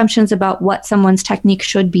making assumptions about what someone's technique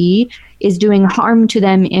should be is doing harm to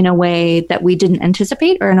them in a way that we didn't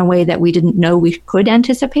anticipate or in a way that we didn't know we could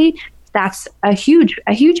anticipate, that's a huge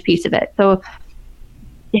piece of it. So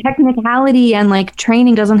technicality and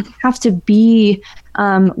training doesn't have to be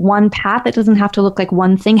one path. It doesn't have to look like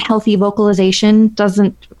one thing. Healthy vocalization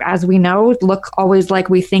doesn't, as we know, look always like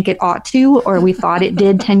we think it ought to or we thought it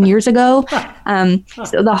did 10 years ago.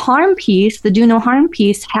 So the harm piece, the do no harm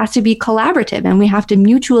piece, has to be collaborative, and we have to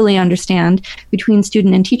mutually understand between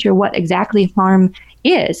student and teacher what exactly harm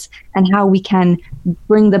is and how we can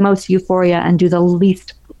bring the most euphoria and do the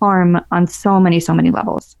least harm on so many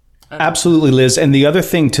levels. Absolutely, Liz. And the other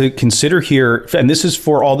thing to consider here, and this is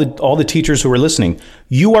for all the teachers who are listening,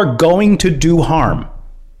 you are going to do harm.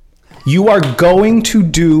 You are going to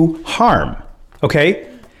do harm, okay?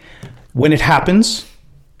 When it happens,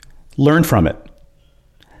 learn from it.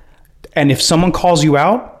 And if someone calls you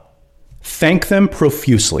out, thank them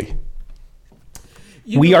profusely.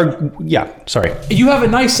 You have a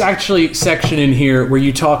nice, actually, section in here where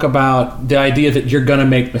you talk about the idea that you're going to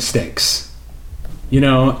make mistakes.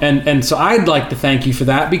 And so I'd like to thank you for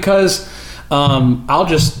that because I'll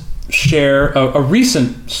just share a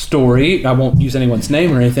recent story. I won't use anyone's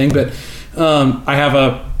name or anything, but I have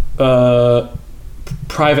a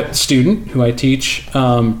private student who I teach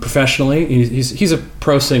professionally. He's a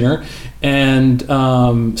pro singer, and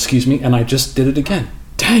and I just did it again.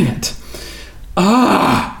 Dang it!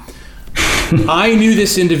 I knew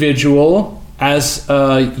this individual as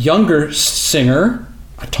a younger singer.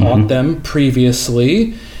 I taught them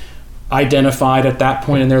previously, identified at that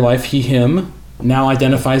point in their life, he, him, now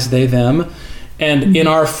identifies they, them. And in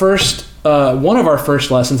our first, one of our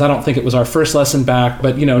first lessons, I don't think it was our first lesson back,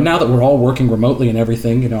 but, now that we're all working remotely and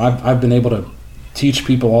everything, I've been able to teach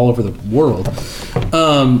people all over the world.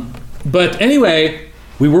 But anyway,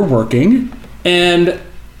 we were working, and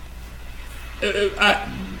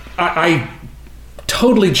I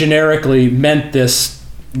totally generically meant this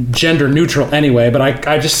gender neutral anyway, but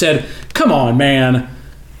I just said, come on, man.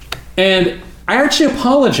 And I actually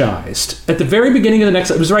apologized at the very beginning of the next,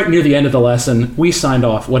 it was right near the end of the lesson. We signed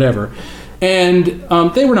off, whatever. And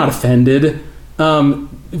they were not offended.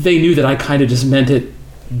 They knew that I kind of just meant it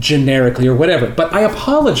generically or whatever. But I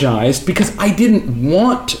apologized because I didn't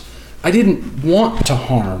want to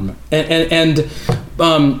harm.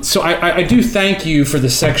 So I do thank you for the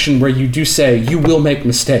section where you do say you will make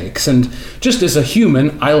mistakes. And just as a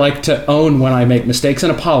human, I like to own when I make mistakes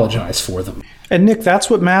and apologize for them. And Nick, that's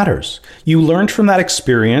what matters. You learned from that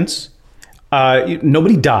experience.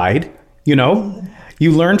 Nobody died, you know.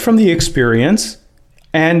 You learned from the experience,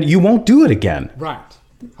 and you won't do it again. Right.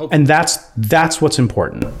 Hopefully. And that's what's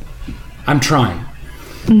important. I'm trying.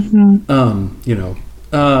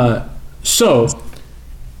 So,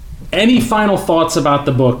 any final thoughts about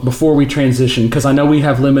the book before we transition? Because I know we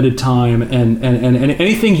have limited time, and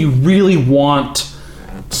anything you really want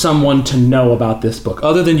someone to know about this book,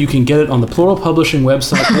 other than you can get it on the Plural Publishing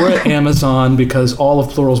website or at Amazon, because all of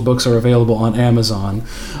Plural's books are available on Amazon.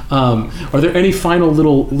 Are there any final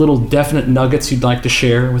little definite nuggets you'd like to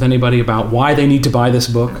share with anybody about why they need to buy this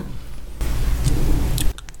book?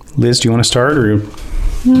 Liz, do you want to start? Or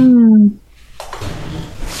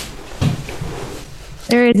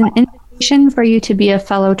There is an invitation for you to be a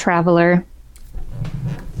fellow traveler.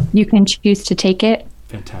 You can choose to take it.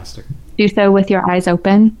 Fantastic. Do so with your eyes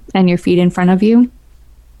open and your feet in front of you.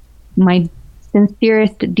 My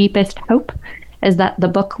sincerest, deepest hope is that the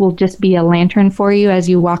book will just be a lantern for you as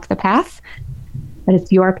you walk the path. That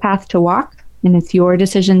it's your path to walk, and it's your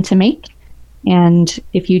decision to make. And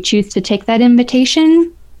if you choose to take that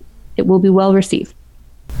invitation, it will be well received.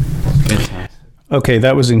 Fantastic. Okay,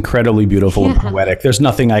 that was incredibly beautiful and poetic. There's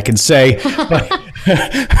nothing I can say,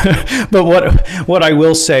 but what I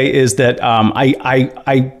will say is that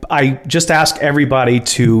I just ask everybody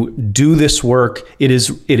to do this work. It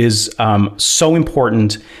is so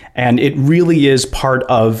important, and it really is part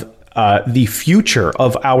of the future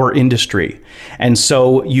of our industry. And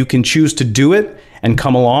so you can choose to do it and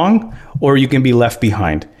come along, or you can be left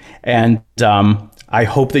behind. And I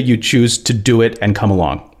hope that you choose to do it and come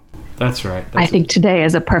along. That's right. I think today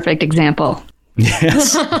is a perfect example.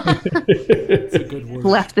 Yes. That's a good word.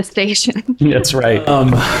 Left the station. That's right.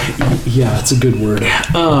 Yeah, it's a good word.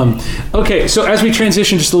 Okay, so as we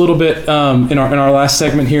transition just a little bit in our last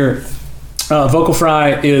segment here, Vocal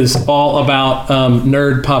Fry is all about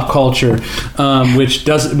nerd pop culture,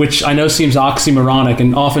 which I know seems oxymoronic,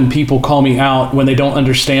 and often people call me out when they don't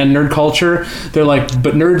understand nerd culture. They're like,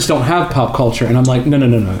 "But nerds don't have pop culture," and I'm like,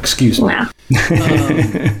 "No, excuse me." Wow.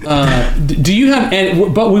 Do you have?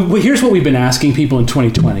 Here's what we've been asking people in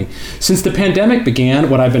 2020. Since the pandemic began,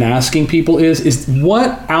 what I've been asking people is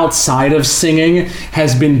what outside of singing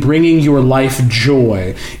has been bringing your life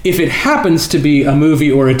joy? If it happens to be a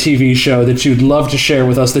movie or a TV show that you'd love to share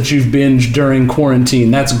with us that you've binged during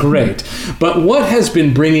quarantine, that's great. But what has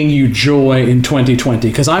been bringing you joy in 2020?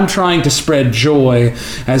 Because I'm trying to spread joy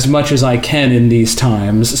as much as I can in these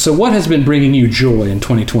times. So what has been bringing you joy in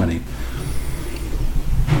 2020?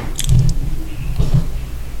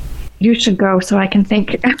 You should go so I can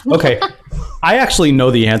think. Okay. I actually know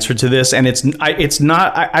the answer to this, and it's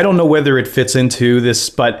not. I don't know whether it fits into this,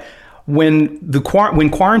 but when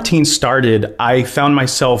quarantine started, I found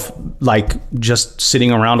myself like just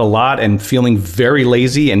sitting around a lot and feeling very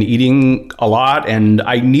lazy and eating a lot, and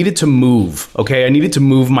I needed to move. Okay, I needed to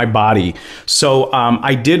move my body, so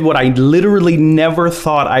I did what I literally never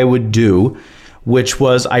thought I would do, which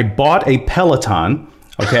was I bought a Peloton.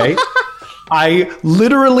 Okay. I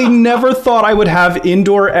literally never thought I would have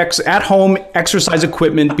indoor at-home exercise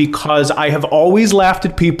equipment, because I have always laughed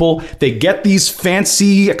at people. They get these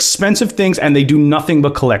fancy, expensive things and they do nothing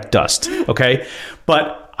but collect dust, okay?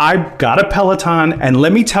 But I got a Peloton, and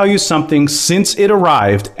let me tell you something, since it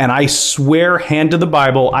arrived, and I swear, hand to the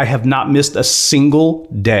Bible, I have not missed a single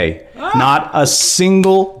day. Not a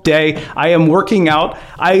single day. I am working out.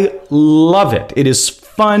 I love it. It is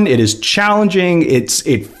fun. It is challenging. It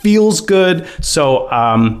feels good. So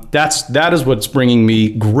that is what's bringing me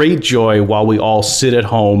great joy while we all sit at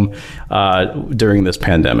home during this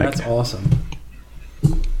pandemic. That's awesome.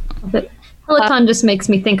 The Peloton just makes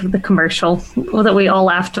me think of the commercial that we all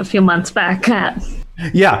laughed a few months back at.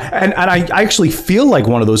 Yeah, and I actually feel like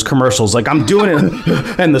one of those commercials. Like I'm doing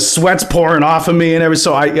it, and the sweat's pouring off of me, and everything.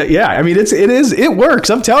 So I mean, it works.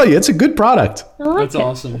 I'm telling you, it's a good product. I like That's it.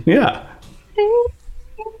 awesome. Yeah.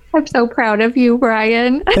 I'm so proud of you,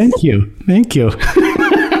 Brian. Thank you. Thank you.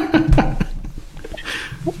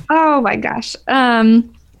 Oh my gosh.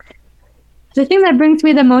 The thing that brings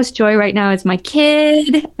me the most joy right now is my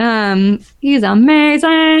kid. He's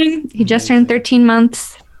amazing. He just turned 13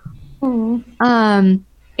 months. And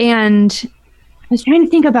I was trying to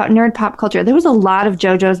think about nerd pop culture. There was a lot of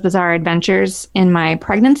JoJo's Bizarre Adventures in my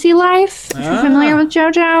pregnancy life. If you're familiar with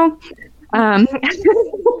JoJo.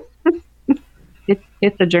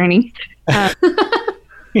 It's a journey.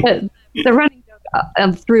 The running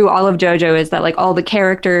joke through all of JoJo is that like all the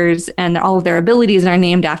characters and all of their abilities are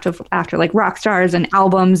named after like rock stars and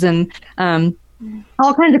albums and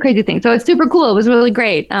all kinds of crazy things. So it's super cool. It was really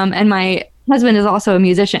great. And my husband is also a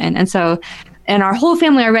musician, and so in our whole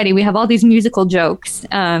family already, we have all these musical jokes.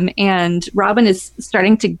 And Robin is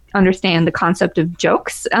starting to understand the concept of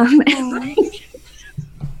jokes.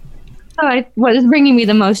 What is bringing me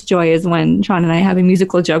the most joy is when Sean and I have a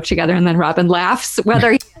musical joke together, and then Robin laughs,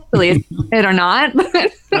 whether he actually is it or not.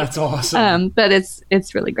 That's awesome. But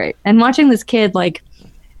it's really great. And watching this kid, like,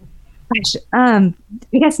 gosh, I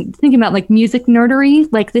guess thinking about like music nerdery,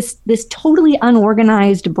 like this totally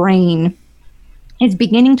unorganized brain is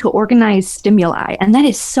beginning to organize stimuli, and that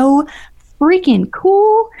is so freaking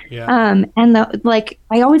cool. Yeah. And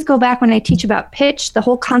I always go back when I teach about pitch, the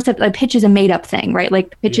whole concept of pitch is a made up thing, right?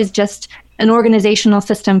 Like pitch is just an organizational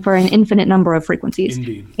system for an infinite number of frequencies.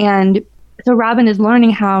 Indeed. And so Robin is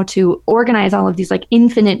learning how to organize all of these like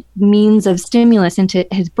infinite means of stimulus into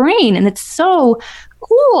his brain. And it's so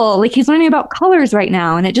cool. Like he's learning about colors right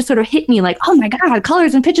now. And it just sort of hit me like, oh my God,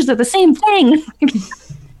 colors and pitches are the same thing.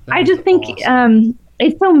 I just think awesome.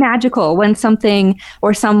 It's so magical when something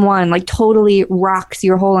or someone like totally rocks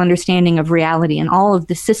your whole understanding of reality, and all of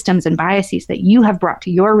the systems and biases that you have brought to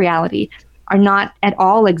your reality are not at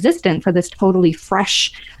all existent for this totally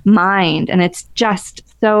fresh mind. And it's just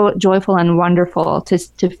so joyful and wonderful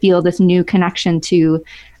to feel this new connection to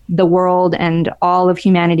the world and all of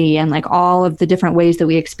humanity, and like all of the different ways that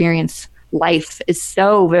we experience life is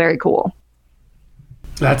so very cool.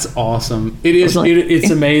 That's awesome. It is. It's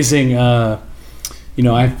amazing.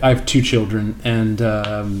 I have two children, and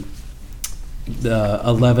 11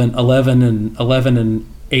 and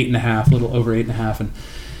 8.5, a little over 8.5,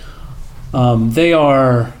 and they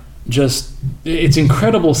are just. It's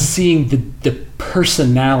incredible seeing the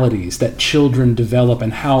personalities that children develop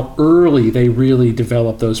and how early they really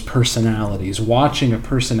develop those personalities. Watching a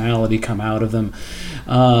personality come out of them,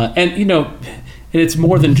 And it's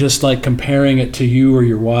more than just like comparing it to you or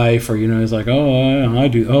your wife, or, it's like, I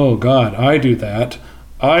do that.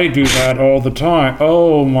 I do that all the time.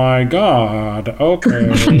 Oh my God. Okay.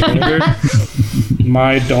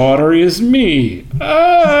 My daughter is me.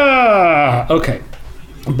 Okay.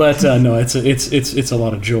 But no, it's a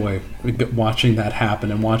lot of joy watching that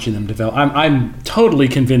happen and watching them develop. I'm totally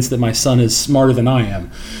convinced that my son is smarter than I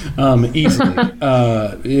am,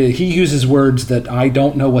 easily. He uses words that I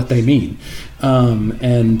don't know what they mean,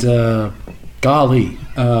 golly,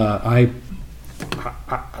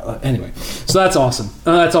 anyway, so that's awesome.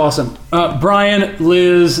 Brian,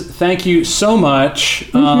 Liz, thank you so much.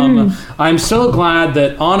 I'm so glad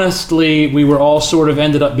that honestly we were all sort of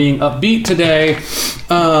ended up being upbeat today,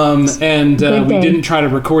 we didn't try to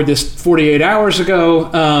record this 48 hours ago.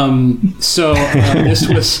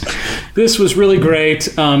 This was really great.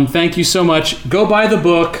 Thank you so much. Go buy the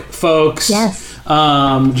book, folks. Yes.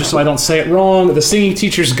 Just so I don't say it wrong, The Singing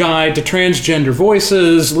Teacher's Guide to Transgender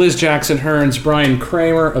Voices, Liz Jackson Hearns, Brian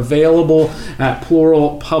Kramer, available at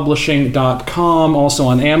pluralpublishing.com, also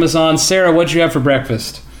on Amazon. Sarah, what'd you have for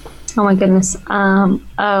breakfast? Oh my goodness. You're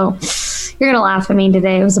going to laugh at me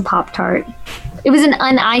today. It was a Pop-Tart. It was an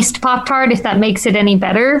uniced Pop-Tart, if that makes it any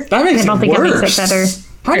better. That makes it worse. I don't think it makes it better.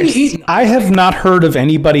 How do you eat? I have not heard of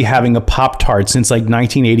anybody having a Pop-Tart since like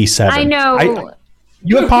 1987. I know.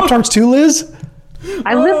 You have Pop-Tarts too, Liz?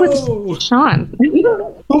 I live with Sean.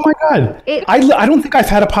 Oh my God. I don't think I've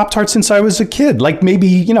had a Pop-Tart since I was a kid. Like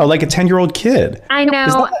maybe, like a 10-year-old kid. I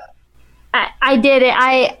know. I did it.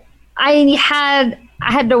 I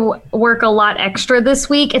had to work a lot extra this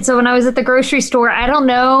week. And so when I was at the grocery store, I don't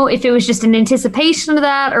know if it was just an anticipation of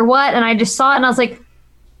that or what. And I just saw it and I was like,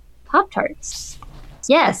 Pop-Tarts.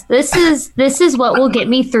 Yes, this is what will get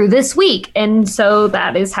me through this week. And so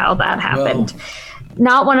that is how that happened. Whoa.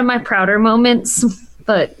 Not one of my prouder moments,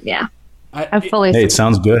 but yeah. It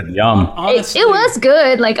sounds good. Yum. Honestly, it was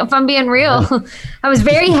good. Like, if I'm being real, I was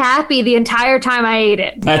very happy the entire time I ate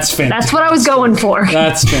it. That's fantastic. That's what I was going for.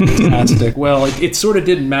 That's fantastic. Well, it sort of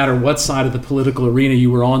didn't matter what side of the political arena you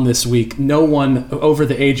were on this week. No one over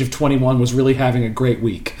the age of 21 was really having a great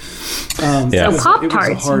week. So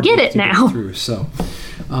Pop-Tarts, get it now. So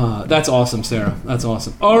That's awesome, Sarah. That's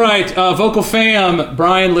awesome. All right, Vocal Fam,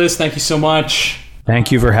 Brian, Liz, thank you so much.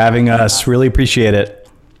 Thank you for having us. Really appreciate it.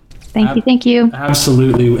 Thank you.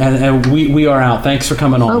 Absolutely. And we are out. Thanks for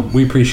coming on. We appreciate it.